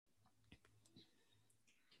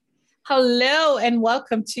Hello and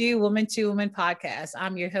welcome to Woman podcast.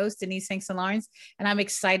 I'm your host, Denise Hanks Lawrence, and I'm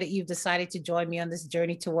excited you've decided to join me on this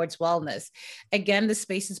journey towards wellness. Again, the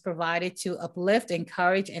space is provided to uplift,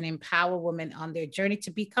 encourage, and empower women on their journey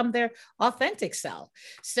to become their authentic self.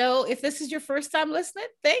 So if this is your first time listening,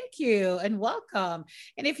 thank you and welcome.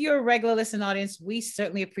 And if you're a regular listening audience, we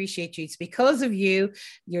certainly appreciate you. It's because of you,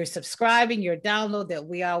 your subscribing, your download that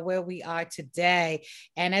we are where we are today.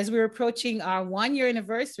 And as we're approaching our 1 year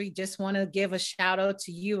anniversary, just want to give a shout out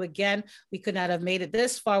to you again. We could not have made it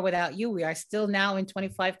this far without you. We are still now in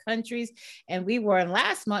 25 countries, and we were in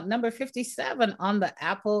last month number 57 on the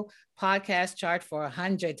Apple podcast chart for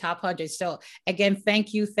 100 top 100. So again,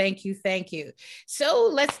 thank you. So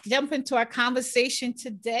let's jump into our conversation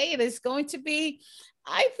today. It is going to be,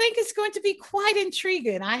 I think it's going to be quite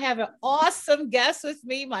intriguing. I have an awesome guest with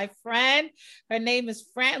me, my friend. Her name is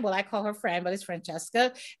Fran. Well, I call her Fran, but it's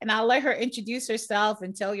Francesca. And I'll let her introduce herself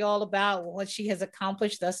and tell you all about what she has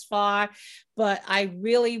accomplished thus far. But I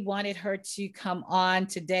really wanted her to come on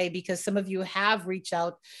today because some of you have reached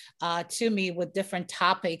out to me with different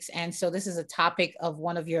topics. And so this is a topic of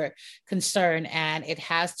one of your concern, and it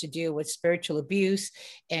has to do with spiritual abuse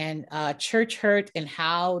and church hurt. And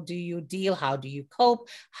how do you deal? How do you cope?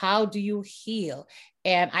 How do you heal?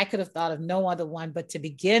 And I could have thought of no other one but to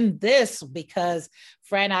begin this because,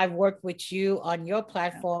 Fran, I've worked with you on your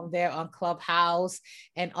platform there on Clubhouse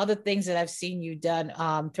and other things that I've seen you done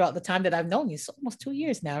throughout the time that I've known you. So almost 2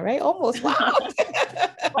 years now, right? Almost. Wow.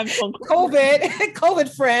 I'm from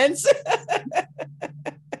COVID friends.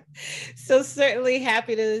 So certainly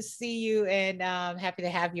happy to see you and happy to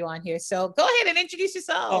have you on here. So go ahead and introduce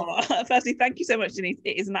yourself. Firstly, thank you so much, Denise.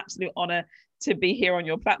 It is an absolute honor to be here on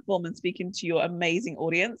your platform and speaking to your amazing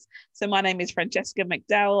audience. So my name is Francesca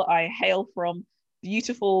McDowell. I hail from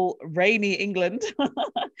beautiful, rainy England,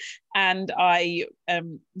 and I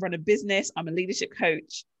run a business. I'm a leadership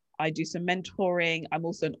coach. I do some mentoring. I'm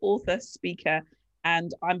also an author, speaker,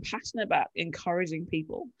 and I'm passionate about encouraging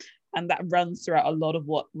people. And that runs throughout a lot of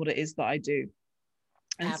what it is that I do.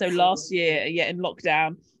 And Absolutely. So last year, in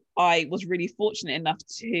lockdown, I was really fortunate enough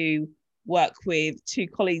to work with two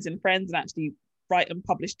colleagues and friends and actually write and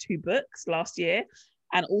publish 2 books last year.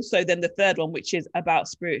 And also then the third one, which is about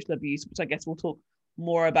spiritual abuse, which I guess we'll talk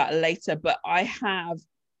more about later. But I have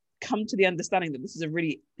come to the understanding that this is a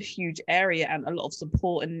really huge area and a lot of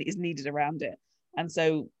support and is needed around it. And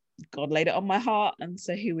so God laid it on my heart. And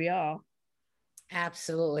so here we are.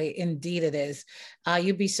 Absolutely. Indeed it is.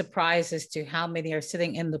 You'd be surprised as to how many are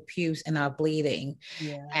sitting in the pews and are bleeding.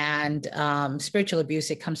 Yeah. And spiritual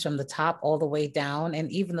abuse, it comes from the top all the way down.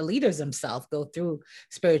 And even the leaders themselves go through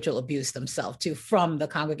spiritual abuse themselves too, from the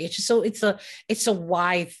congregation. So it's a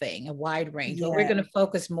wide thing, a wide range. Yeah. But we're going to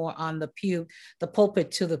focus more on the pew, the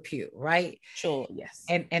pulpit to the pew, right? Sure. Yes.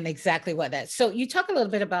 And exactly what that. So you talk a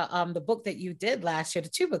little bit about the book that you did last year, the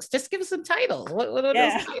 2 books. Just give us some titles. What are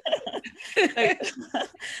those titles?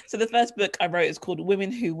 So the first book I wrote is called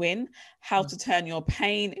Women Who Win: How to Turn Your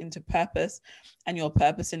Pain into Purpose and Your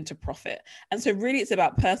Purpose into Profit. And so really it's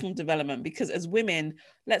about personal development, because as women,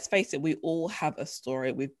 let's face it, we all have a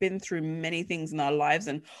story. We've been through many things in our lives.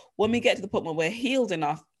 And when we get to the point where we're healed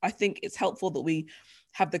enough, I think it's helpful that we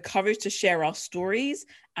have the courage to share our stories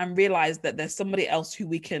and realize that there's somebody else who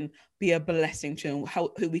we can be a blessing to, and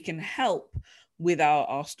who we can help with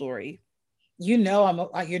our story. I'm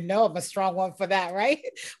a strong one for that, right?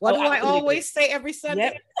 What do I always say every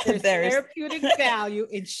Sunday? Yep. There's therapeutic value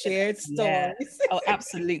in shared stories. Yeah. Oh,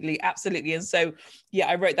 absolutely. And so,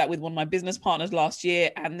 I wrote that with one of my business partners last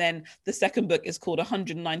year. And then the second book is called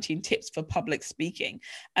 119 Tips for Public Speaking.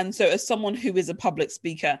 And so as someone who is a public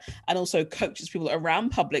speaker and also coaches people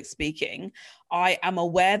around public speaking, I am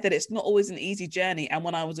aware that it's not always an easy journey. And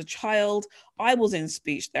when I was a child, I was in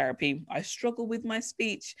speech therapy. I struggle with my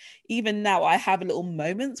speech. Even now, I have little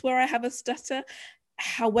moments where I have a stutter.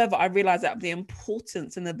 However, I realize that the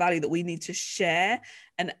importance and the value that we need to share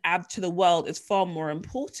and add to the world is far more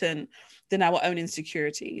important than our own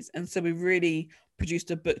insecurities. And so we really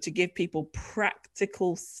produced a book to give people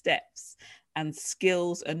practical steps and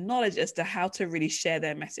skills and knowledge as to how to really share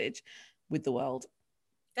their message with the world.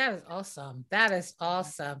 That is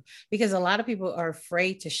awesome. Because a lot of people are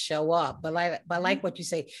afraid to show up, but like what you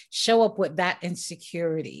say, show up with that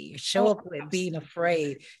insecurity, show up with being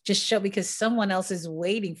afraid, just show, because someone else is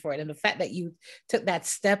waiting for it. And the fact that you took that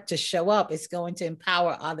step to show up is going to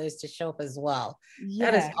empower others to show up as well. Yeah.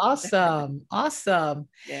 That is awesome. Awesome.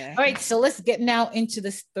 Yeah. All right. So let's get now into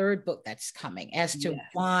this third book that's coming as to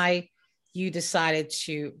why you decided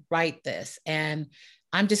to write this. And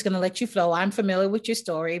I'm just going to let you flow. I'm familiar with your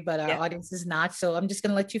story, but our Yeah. audience is not. So I'm just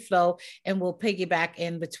going to let you flow and we'll piggyback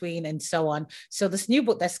in between and so on. So this new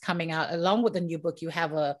book that's coming out, along with the new book, you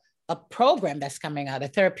have a program that's coming out, a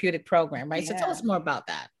therapeutic program, right? So tell us more about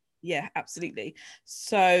that. Yeah, absolutely.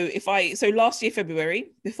 So last year,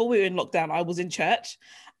 February, before we were in lockdown, I was in church,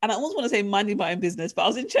 and I almost want to say minding my own business, but I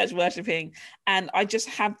was in church worshiping, and I just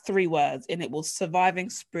had 3 words, and it was surviving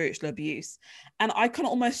spiritual abuse. And I kind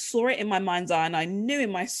of almost saw it in my mind's eye, and I knew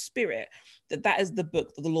in my spirit that that is the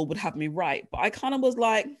book that the Lord would have me write. But I kind of was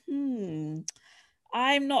like,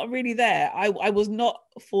 I'm not really there. I was not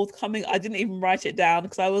forthcoming. I didn't even write it down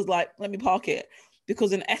because I was like, let me park it.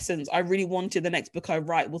 Because in essence, I really wanted the next book I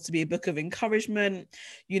write was to be a book of encouragement,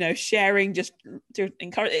 sharing, just to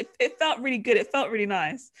encourage. It felt really good. It felt really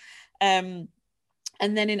nice. And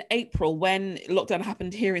then in April, when lockdown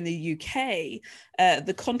happened here in the UK,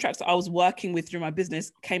 the contracts that I was working with through my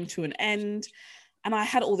business came to an end. And I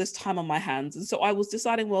had all this time on my hands. And so I was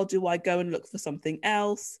deciding, well, do I go and look for something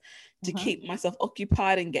else to keep myself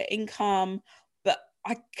occupied and get income? But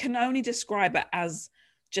I can only describe it as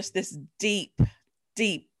just this deep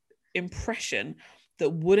impression that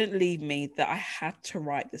wouldn't leave me, that I had to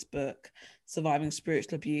write this book, Surviving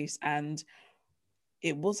Spiritual Abuse. And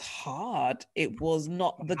it was hard. It was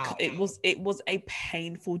not it was a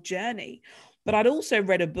painful journey. But I'd also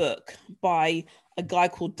read a book by a guy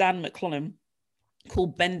called Dan McClellan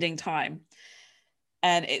called Bending Time.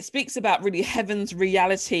 And it speaks about really heaven's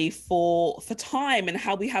reality for time and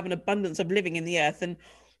how we have an abundance of living in the earth. And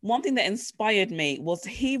one thing that inspired me was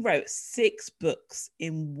he wrote 6 books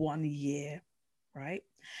in 1 year, right?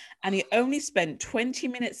 And he only spent 20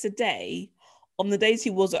 minutes a day on the days he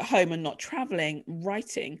was at home and not traveling,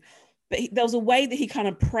 writing. But there was a way that he kind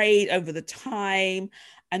of prayed over the time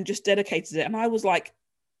and just dedicated it. And I was like,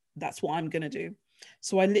 that's what I'm going to do.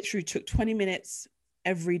 So I literally took 20 minutes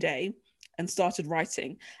every day and started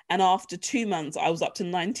writing. And after 2 months, I was up to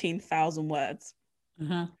 19,000 words.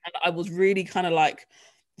 And I was really kind of like,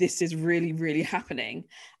 this is really, really happening.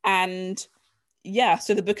 And yeah,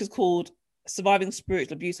 so the book is called Surviving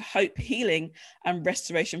Spiritual Abuse, Hope, Healing, and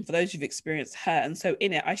Restoration for those who've experienced hurt. And so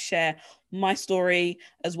in it, I share my story,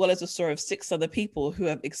 as well as the story of 6 other people who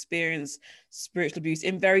have experienced spiritual abuse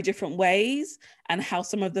in very different ways, and how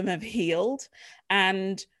some of them have healed.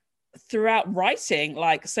 And throughout writing,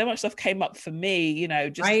 like, so much stuff came up for me,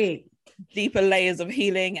 just deeper layers of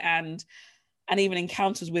healing and even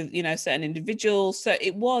encounters with, certain individuals. So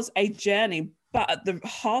it was a journey, but at the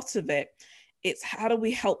heart of it, it's how do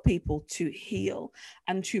we help people to heal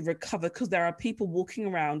and to recover? Because there are people walking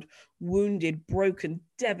around wounded, broken,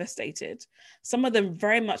 devastated, some of them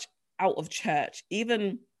very much out of church,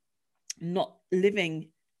 even not living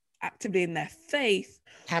actively in their faith.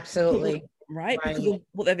 Absolutely. Right? Because of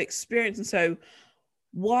what they've experienced. And so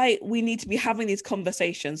why we need to be having these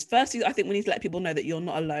conversations. Firstly, I think we need to let people know that you're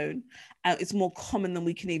not alone. And it's more common than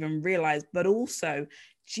we can even realize. But also,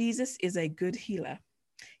 Jesus is a good healer.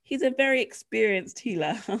 He's a very experienced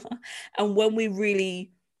healer. And when we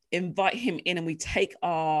really invite him in and we take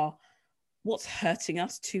what's hurting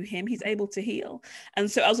us to him, he's able to heal.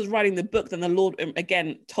 And so as I was writing the book, then the Lord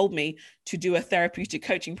again told me to do a therapeutic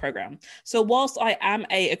coaching program. So whilst I am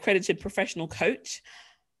a accredited professional coach,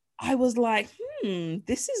 I was like,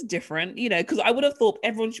 this is different, because I would have thought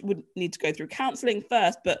everyone would need to go through counseling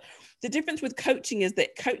first. But the difference with coaching is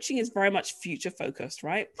that coaching is very much future focused,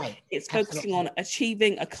 right? It's focusing on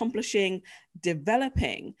achieving, accomplishing,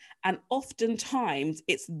 developing. And oftentimes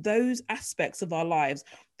it's those aspects of our lives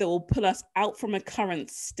that will pull us out from a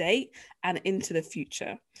current state and into the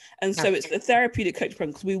future. And so it's the therapeutic coaching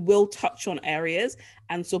program, because we will touch on areas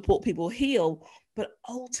and support people heal. But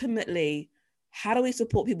ultimately, how do we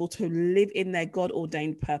support people to live in their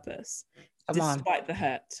God-ordained purpose despite the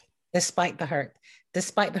hurt? Despite the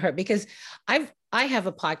hurt, because I have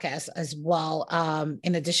a podcast as well,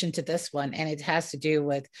 in addition to this one, and it has to do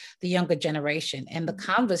with the younger generation and the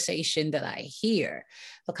conversation that I hear.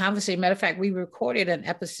 Matter of fact, we recorded an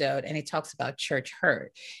episode and it talks about church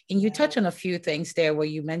hurt. And you touch on a few things there where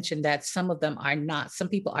you mentioned that some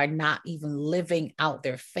people are not even living out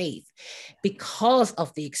their faith because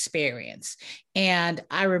of the experience. And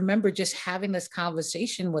I remember just having this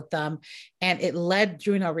conversation with them, and it led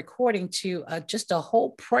during our recording to just a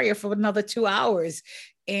whole prayer for another 2 hours,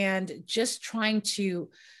 and just trying to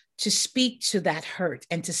speak to that hurt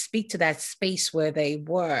and to speak to that space where they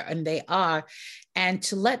were and they are, and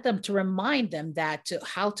to remind them that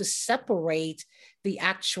how to separate the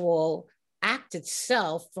actual act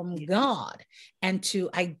itself from God, and to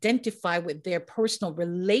identify with their personal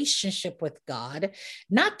relationship with God,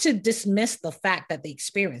 not to dismiss the fact that they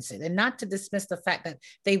experienced it, and not to dismiss the fact that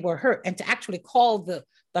they were hurt, and to actually call the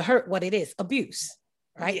hurt what it is, abuse.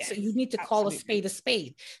 Right. Yes, so you need to call absolutely. a spade a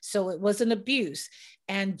spade. So it was an abuse.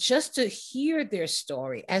 And just to hear their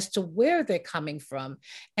story as to where they're coming from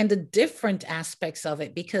and the different aspects of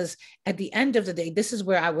it, because at the end of the day, this is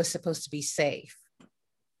where I was supposed to be safe.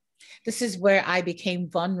 This is where I became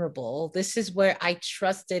vulnerable. This is where I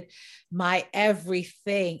trusted my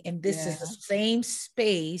everything. And this is the same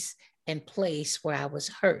space and place where I was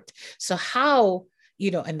hurt. So how,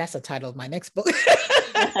 and that's the title of my next book.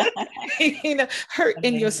 Hurt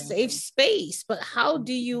in your safe space. But how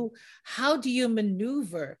do you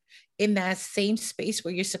maneuver in that same space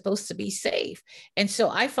where you're supposed to be safe? And so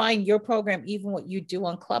I find your program, even what you do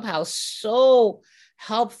on Clubhouse, so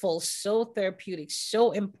helpful, so therapeutic,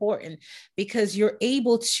 so important, because you're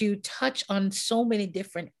able to touch on so many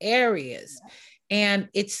different areas. And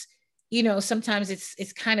it's, sometimes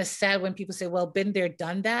it's kind of sad when people say, well, been there,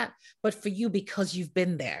 done that. But for you, because you've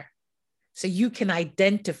been there, so you can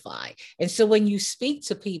identify. And so when you speak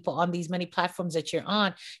to people on these many platforms that you're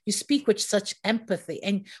on, you speak with such empathy.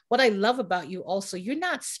 And what I love about you also, you're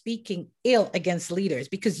not speaking ill against leaders,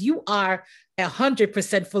 because you are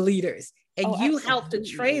 100% for leaders. And you help to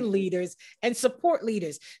train leaders and support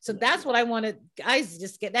leaders. So that's what I want to, guys,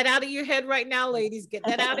 just get that out of your head right now, ladies. Get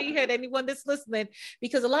that out of your head, anyone that's listening,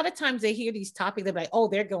 because a lot of times they hear these topics, they're like, oh,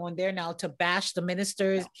 they're going there now to bash the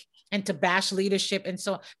ministers and to bash leadership and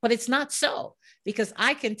so on. But it's not so, because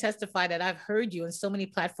I can testify that I've heard you in so many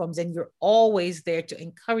platforms, and you're always there to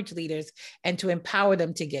encourage leaders and to empower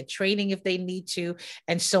them to get training if they need to,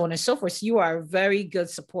 and so on and so forth. So you are a very good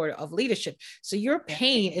supporter of leadership. So your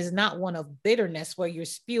pain is not one of bitterness where you're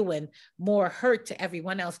spewing more hurt to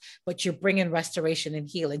everyone else, but you're bringing restoration and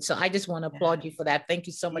healing. So I just want to applaud you for that. Thank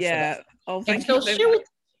you so much for that. Oh, thank you.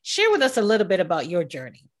 Share with us a little bit about your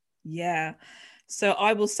journey. Yeah. So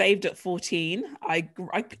I was saved at 14. I grew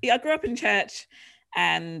up in church,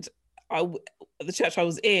 and the church I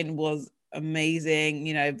was in was amazing,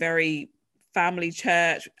 very family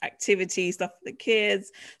church, activity, stuff for the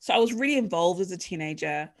kids. So I was really involved as a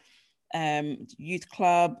teenager. Youth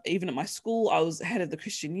club, even at my school, I was head of the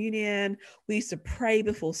Christian Union. We used to pray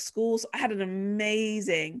before school. So I had an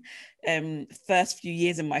amazing first few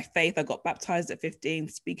years in my faith. I got baptized at 15,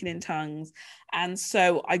 speaking in tongues. And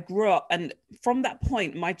so I grew up, and from that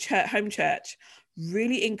point, my home church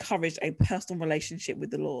really encouraged a personal relationship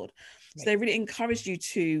with the Lord. So they really encouraged you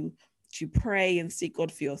to pray and seek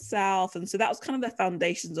God for yourself. And so that was kind of the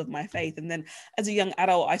foundations of my faith. And then as a young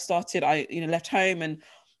adult, I left home and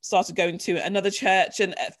started going to another church.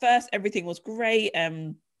 And at first everything was great,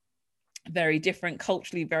 very different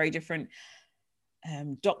culturally, very different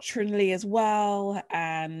doctrinally as well.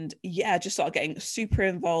 And just started getting super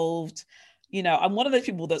involved. I'm one of those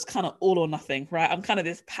people that's kind of all or nothing, right? I'm kind of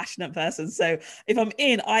this passionate person. So if I'm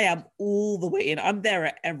in, I am all the way in. I'm there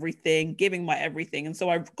at everything, giving my everything. And so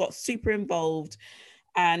I got super involved,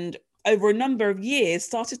 and over a number of years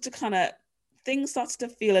things started to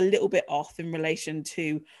feel a little bit off in relation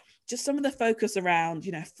to just some of the focus around,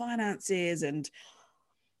 finances and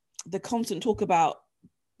the constant talk about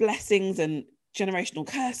blessings and generational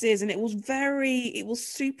curses. And it was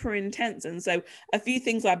super intense. And so a few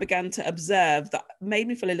things I began to observe that made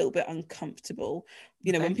me feel a little bit uncomfortable.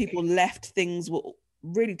 When people left,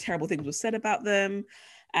 really terrible things were said about them.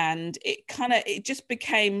 And it just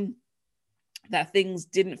became that things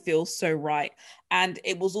didn't feel so right. And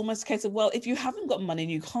it was almost a case of, well, if you haven't got money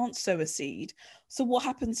and you can't sow a seed, so what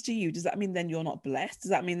happens to you? Does that mean then you're not blessed?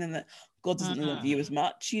 Does that mean then that God doesn't love you as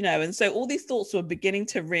much? And so all these thoughts were beginning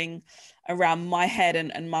to ring around my head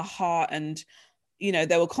and my heart. And,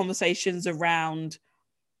 there were conversations around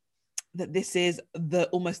that this is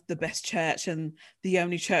almost the best church and the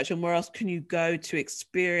only church, and where else can you go to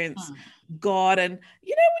experience God? And, when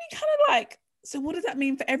you kind of like, so what does that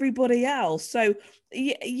mean for everybody else? So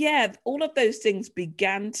all of those things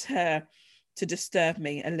began to disturb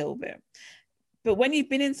me a little bit. But when you've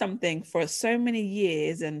been in something for so many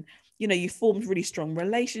years, and you formed really strong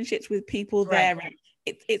relationships with people there, and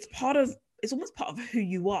it's almost part of who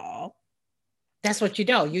you are. That's what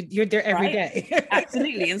you're there every day.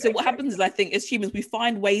 Absolutely. And so what happens is, I think as humans, we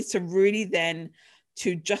find ways to really then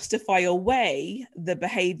to justify away the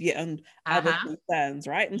behavior and other concerns,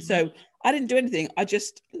 right? And so I didn't do anything. I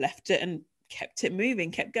just left it and kept it moving,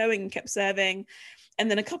 kept going, kept serving. And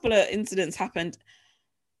then a couple of incidents happened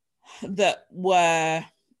that were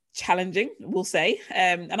challenging, we'll say.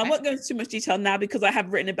 And I won't go into too much detail now because I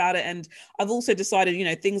have written about it, and I've also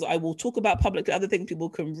decided, things I will talk about publicly, other things people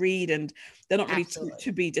can read, and they're not really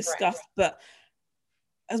to be discussed. Correct. But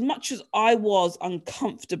as much as I was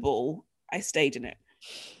uncomfortable, I stayed in it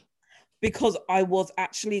because I was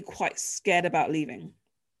actually quite scared about leaving.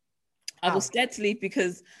 I was scared to leave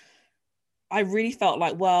because I really felt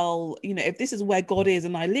like, well, if this is where God is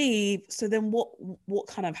and I leave, so then what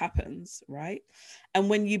kind of happens, right? And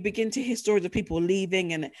when you begin to hear stories of people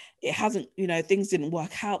leaving and it hasn't, things didn't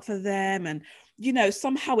work out for them, and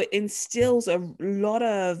somehow it instills a lot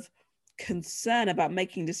of concern about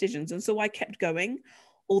making decisions. And so I kept going,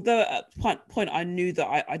 although at point I knew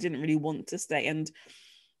that I didn't really want to stay. And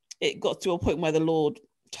it got to a point where the Lord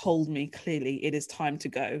told me clearly, it is time to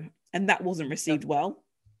go. And that wasn't received well.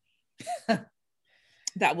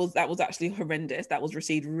 that was actually horrendous. That was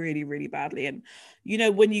received really, really badly. And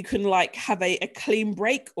when you can like have a clean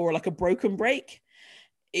break or like a broken break,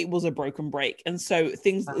 it was a broken break. And so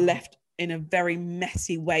things left in a very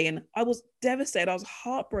messy way. And I was devastated. I was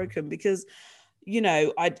heartbroken because,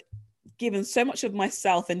 I'd given so much of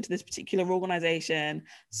myself into this particular organization,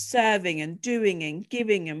 serving and doing and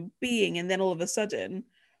giving and being. And then all of a sudden,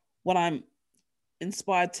 when I'm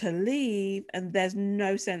inspired to leave and there's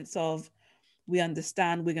no sense of, we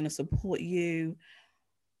understand, we're going to support you,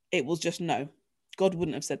 it was just no. God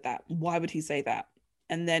wouldn't have said that. Why would he say that?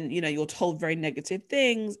 And then, you're told very negative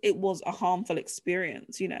things. It was a harmful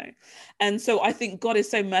experience, And so I think God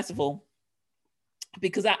is so merciful,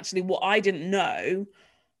 because actually what I didn't know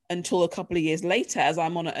until a couple of years later, as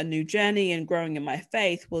I'm on a new journey and growing in my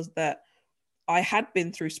faith, was that I had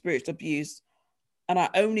been through spiritual abuse. And I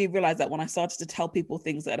only realized that when I started to tell people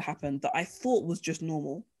things that had happened that I thought was just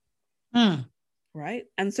normal. Right.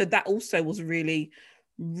 And so that also was really,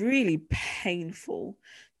 really painful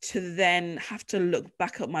to then have to look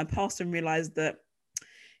back at my past and realize that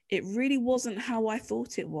it really wasn't how I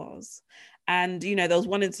thought it was. And, there was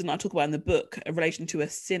one incident I talk about in the book in relation to a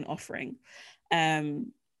sin offering.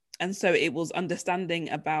 And so it was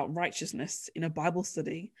understanding about righteousness in a Bible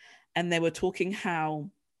study. And they were talking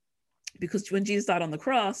how, because when Jesus died on the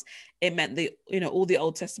cross, it meant that, all the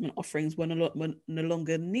Old Testament offerings were no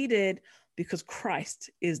longer needed because Christ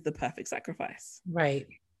is the perfect sacrifice. Right.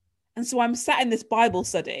 And so I'm sat in this Bible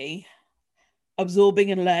study,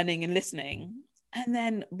 absorbing and learning and listening. And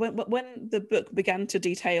then when the book began to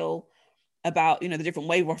detail about, the different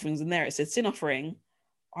wave offerings in there, it said sin offering,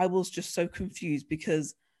 I was just so confused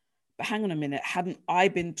because, but hang on a minute, hadn't I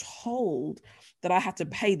been told that I had to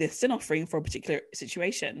pay this sin offering for a particular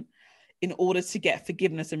situation in order to get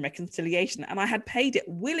forgiveness and reconciliation? And I had paid it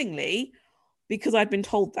willingly because I'd been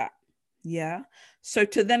told that. Yeah. So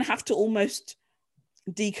to then have to almost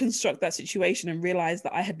deconstruct that situation and realize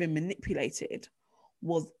that I had been manipulated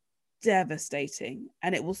was devastating.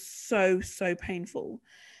 And it was so, so painful.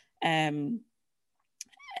 And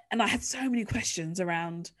I had so many questions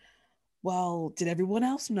around, well, did everyone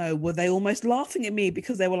else know? Were they almost laughing at me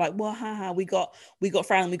because they were like, well, we got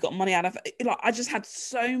Fran, we got money out of it. Like, I just had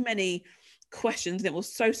so many questions, and it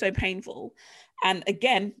was so, so painful. And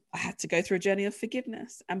again, I had to go through a journey of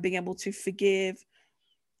forgiveness and being able to forgive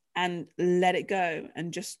and let it go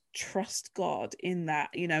and just trust God in that,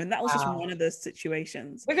 and that was just one of those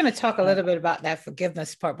situations. We're going to talk a little bit about that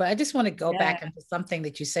forgiveness part, but I just want to go back into something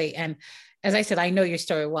that you say. And as I said, I know your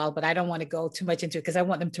story well, but I don't want to go too much into it because I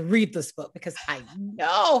want them to read this book because I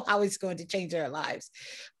know how it's going to change their lives.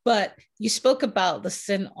 But you spoke about the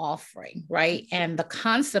sin offering, right? And the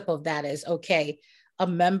concept of that is, okay, a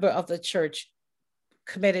member of the church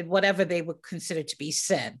committed whatever they would consider to be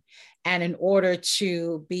sin. And in order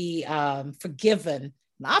to be forgiven,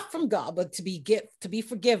 not from God, but to be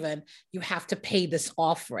forgiven, you have to pay this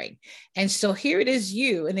offering. And so here it is,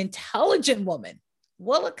 you, an intelligent woman,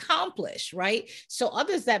 well accomplished, right? So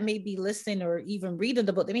others that may be listening or even reading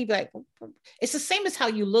the book, they may be like, it's the same as how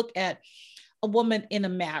you look at a woman in a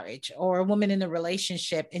marriage or a woman in a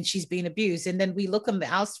relationship and she's being abused. And then we look on the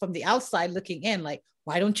house from the outside looking in, like,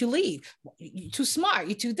 why don't you leave? You're too smart.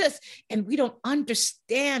 You're too this. And we don't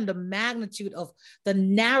understand the magnitude of the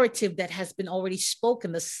narrative that has been already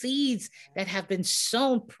spoken, the seeds that have been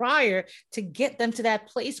sown prior to get them to that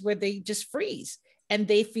place where they just freeze. And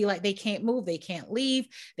they feel like they can't move, they can't leave,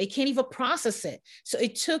 they can't even process it. So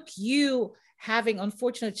it took you having,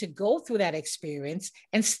 unfortunately, to go through that experience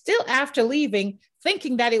and still after leaving,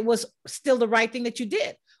 thinking that it was still the right thing that you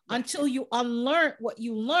did until you unlearned what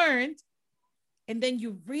you learned. And then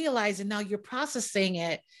you realize, and now you're processing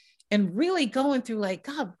it and really going through like,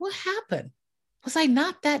 God, what happened? Was I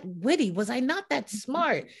not that witty? Was I not that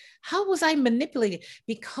smart? How was I manipulated?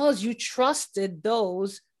 Because you trusted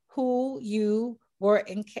those who you were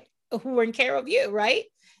in, who were in care of you, right?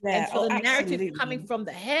 Yeah. And so the narrative Absolutely. coming from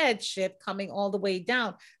the headship, coming all the way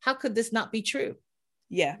down, how could this not be true?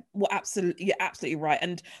 Yeah, well, absolutely, you're absolutely right.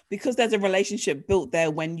 And because there's a relationship built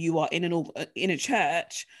there when you are in a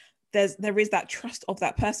church, there is that trust of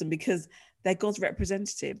that person because they're God's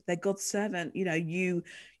representative, they're God's servant. You know, you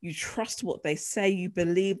trust what they say, you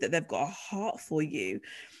believe that they've got a heart for you.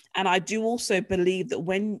 And I do also believe that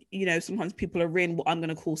when, you know, sometimes people are in what I'm going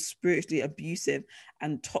to call spiritually abusive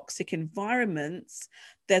and toxic environments,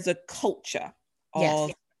 there's a culture Yes.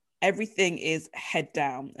 of everything is head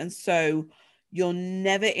down. And so you're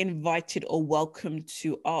never invited or welcome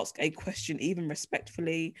to ask a question, even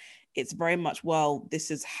respectfully. It's very much, well,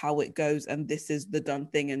 this is how it goes, and this is the done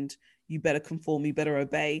thing, and you better conform, you better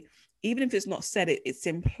obey. Even if it's not said, it's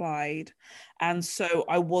implied. And so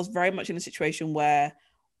I was very much in a situation where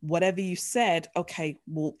whatever you said, okay,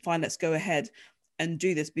 well, fine, let's go ahead and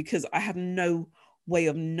do this, because I had no way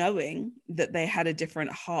of knowing that they had a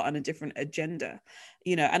different heart and a different agenda,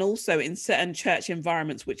 you know. And also in certain church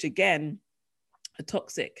environments, which again, are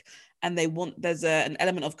toxic, and there's an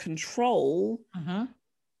element of control. Uh-huh.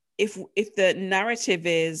 If the narrative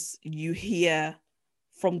is you hear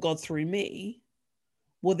from God through me,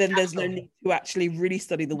 well, then there's no need to actually really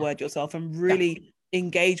study the word yourself and really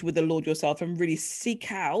engage with the Lord yourself and really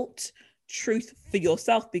seek out truth for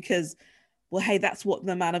yourself, because, well, hey, that's what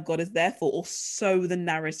the man of God is there for, or so the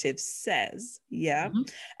narrative says. Yeah. Mm-hmm.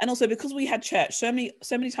 And also because we had church so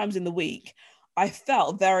many times in the week, I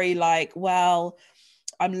felt very like, well,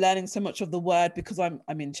 I'm learning so much of the word because I'm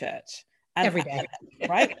in church. And every day.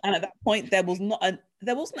 Right. And at that point, there wasn't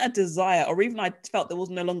a desire, or even I felt there was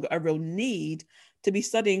no longer a real need to be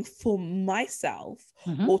studying for myself,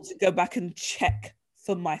 Mm-hmm. or to go back and check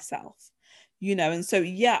for myself, you know. And so,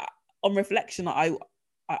 yeah, on reflection, I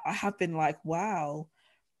have been like, wow,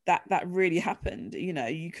 that really happened. You know,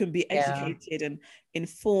 you can be educated and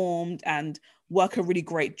informed and work a really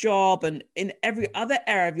great job, and in every other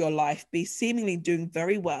area of your life be seemingly doing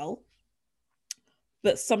very well,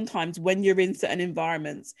 but sometimes when you're in certain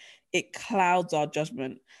environments, it clouds our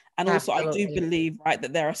judgment. And also, Absolutely. I do believe, right,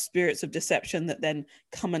 that there are spirits of deception that then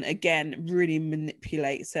come and again really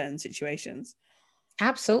manipulate certain situations.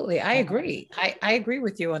 Absolutely. I agree. I agree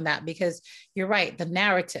with you on that, because you're right, the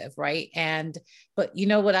narrative, right? But you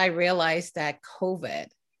know what, I realized that COVID,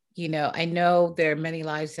 you know, I know there are many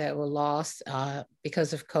lives that were lost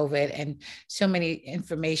because of COVID, and so many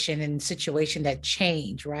information and situation that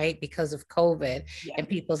change, right? Because of COVID, and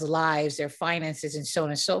people's lives, their finances, and so on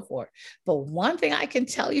and so forth. But one thing I can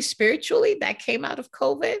tell you spiritually that came out of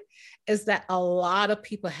COVID is that a lot of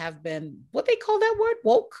people have been, what they call that word,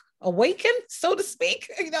 woke, awakened, so to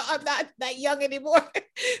speak. You know, I'm not that young anymore,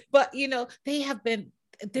 but you know, they have been,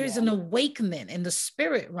 there's an awakening in the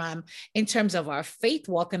spirit realm in terms of our faith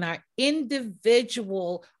walk and our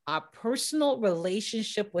individual, our personal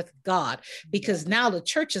relationship with God, because now the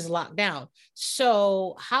church is locked down.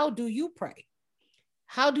 So how do you pray?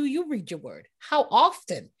 How do you read your word? How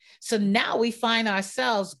often? So now we find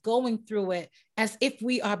ourselves going through it as if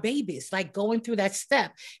we are babies, like going through that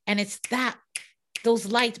step. And it's that, those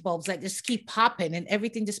light bulbs that just keep popping and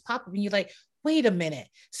everything just popping. And you're like, wait a minute.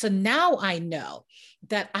 So now I know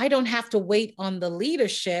that I don't have to wait on the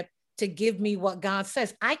leadership to give me what God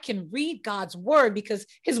says. I can read God's word because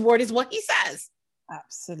his word is what he says.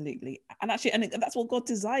 Absolutely. And actually, and that's what God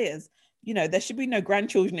desires. You know, there should be no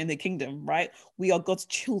grandchildren in the kingdom, right? We are God's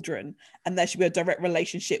children, and there should be a direct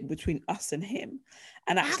relationship between us and him.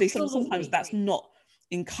 And actually, sometimes that's not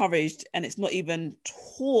encouraged, and it's not even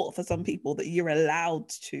taught for some people that you're allowed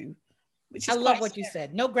to, which is I love what you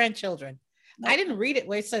said. No grandchildren. No. I didn't read it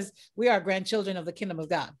where it says we are grandchildren of the kingdom of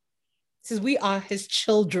God. It says we are his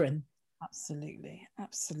children. Absolutely.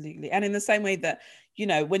 Absolutely. And in the same way that, you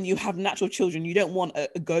know, when you have natural children, you don't want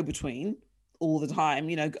a go-between all the time,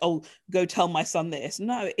 you know, oh, go tell my son this.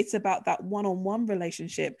 No, it's about that one-on-one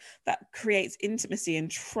relationship that creates intimacy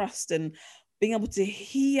and trust and being able to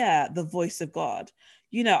hear the voice of God.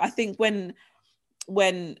 You know, I think when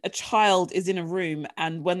a child is in a room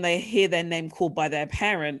and when they hear their name called by their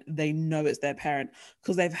parent, they know it's their parent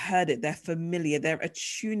because they've heard it, they're familiar, they're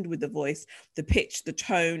attuned with the voice, the pitch, the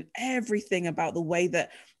tone, everything about the way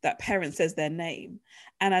that that parent says their name.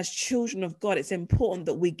 And as children of God, it's important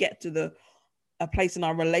that we get to a place in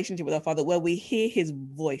our relationship with our Father where we hear his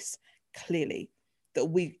voice clearly, that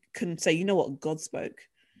we can say, you know what, God spoke.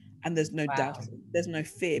 And there's no doubt, there's no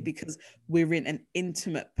fear, because we're in an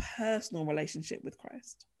intimate, personal relationship with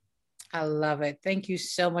Christ. I love it. Thank you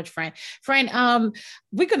so much, Fran. Fran,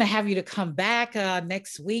 we're going to have you to come back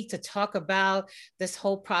next week to talk about this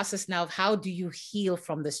whole process now of how do you heal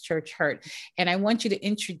from this church hurt. And I want you to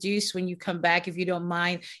introduce, when you come back, if you don't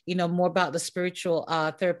mind, more about the spiritual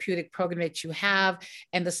therapeutic program that you have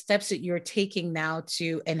and the steps that you're taking now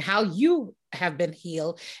and how you have been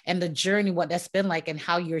healed and the journey, what that's been like, and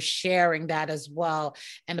how you're sharing that as well,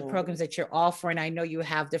 and the programs that you're offering. I know you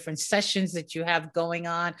have different sessions that you have going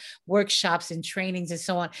on, workshops and trainings and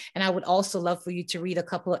so on. And I would also love for you to read a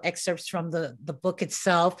couple of excerpts from the book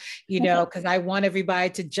itself, because I want everybody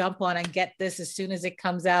to jump on and get this as soon as it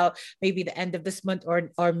comes out, maybe the end of this month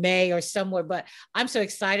or May or somewhere. But I'm so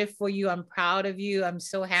excited for you. I'm proud of you. I'm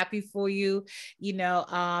so happy for you,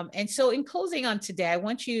 and so in closing on today, I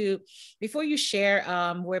want you, before you share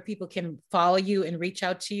where people can follow you and reach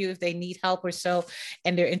out to you if they need help or so,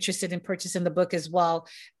 and they're interested in purchasing the book as well,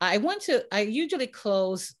 I usually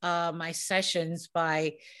close my sessions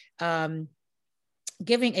by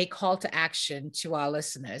giving a call to action to our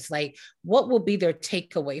listeners. Like, what will be their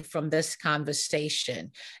takeaway from this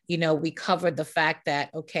conversation? We covered the fact that,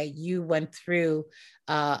 okay, you went through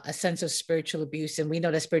a sense of spiritual abuse, and we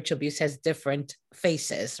know that spiritual abuse has different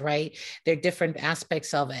faces, right? There are different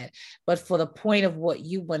aspects of it. But for the point of what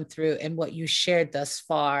you went through and what you shared thus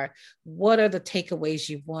far, what are the takeaways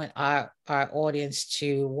you want our audience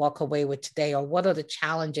to walk away with today? Or what are the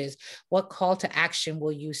challenges? What call to action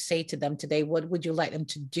will you say to them today? What would you like them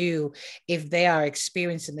to do if they are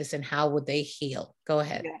experiencing this, and how would they heal? Go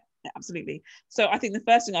ahead. Yeah, absolutely. So I think the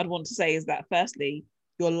first thing I'd want to say is that, firstly,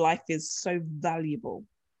 your life is so valuable,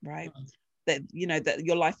 right? That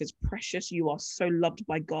your life is precious. You are so loved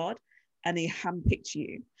by God, and He handpicked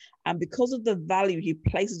you. And because of the value He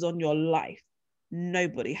places on your life,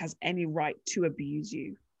 nobody has any right to abuse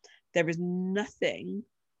you. There is nothing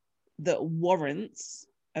that warrants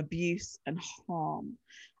abuse and harm.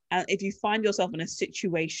 And if you find yourself in a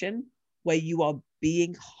situation where you are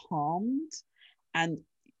being harmed and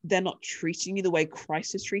they're not treating you the way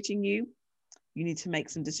Christ is treating you, you need to make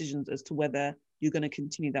some decisions as to whether you're going to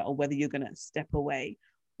continue that or whether you're going to step away,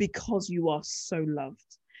 because you are so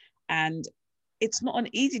loved. And it's not an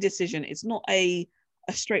easy decision. It's not a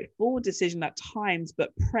straightforward decision at times,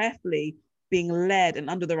 but prayerfully being led and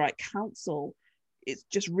under the right counsel, it's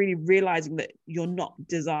just really realizing that you're not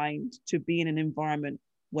designed to be in an environment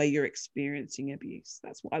where you're experiencing abuse.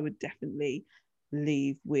 That's what I would definitely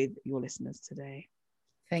leave with your listeners today.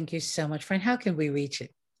 Thank you so much, friend. How can we reach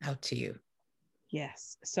it out to you?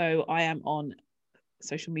 Yes. So I am on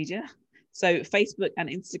social media. So Facebook and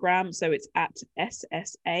Instagram. So it's at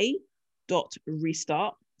ssa.restart.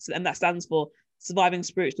 So, and that stands for Surviving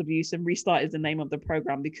Spiritual Abuse. And Restart is the name of the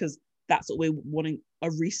program, because that's what we're wanting,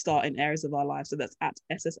 a restart in areas of our lives. So that's at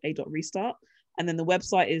ssa.restart. And then the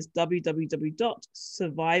website is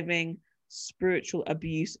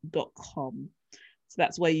www.survivingspiritualabuse.com. So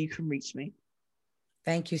that's where you can reach me.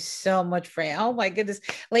 Thank you so much, Fran. Oh my goodness.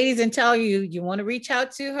 Ladies, and tell you want to reach out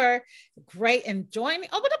to her. Great. And join me.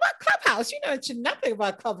 Oh, what about Clubhouse? It's nothing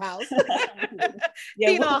about Clubhouse.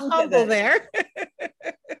 Being all humble there.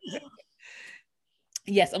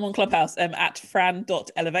 Yes, I'm on Clubhouse at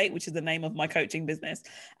fran.elevate, which is the name of my coaching business.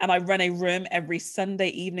 And I run a room every Sunday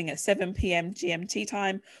evening at 7 p.m. GMT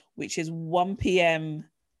time, which is 1 p.m.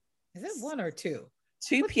 Is it 1 or 2?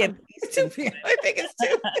 2 p.m. 2 p.m. I think it's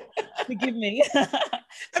 2. Forgive me. I'm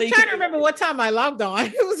trying to remember what time I logged on.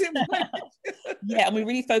 It was yeah, and we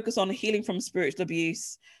really focus on healing from spiritual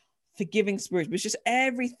abuse, forgiving spiritual, it's just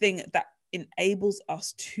everything that enables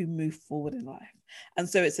us to move forward in life. And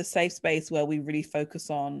so it's a safe space where we really focus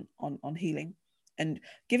on healing and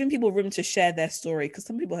giving people room to share their story, because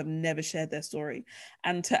some people have never shared their story,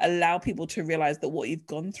 and to allow people to realize that what you've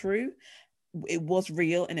gone through, it was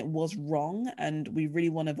real and it was wrong. And we really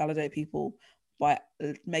want to validate people by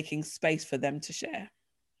making space for them to share.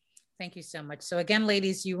 Thank you so much. So again,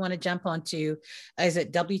 ladies, you want to jump onto, is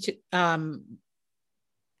it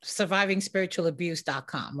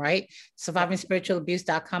survivingspiritualabuse.com, right?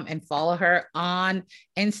 Survivingspiritualabuse.com, and follow her on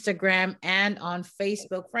Instagram and on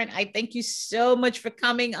Facebook. Friend, I thank you so much for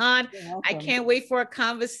coming on. I can't wait for a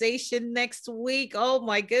conversation next week. Oh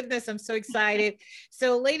my goodness, I'm so excited.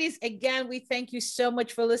 So ladies, again, we thank you so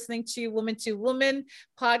much for listening to Woman to Woman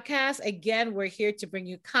podcast. Again, we're here to bring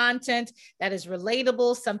you content that is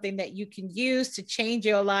relatable, something that you can use to change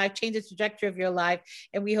your life, change the trajectory of your life.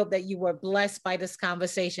 And we hope that you were blessed by this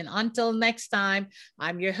conversation. Until next time,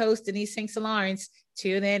 I'm your host, Denise Hinks Lawrence.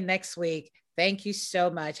 Tune in next week. Thank you so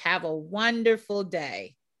much. Have a wonderful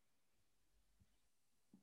day.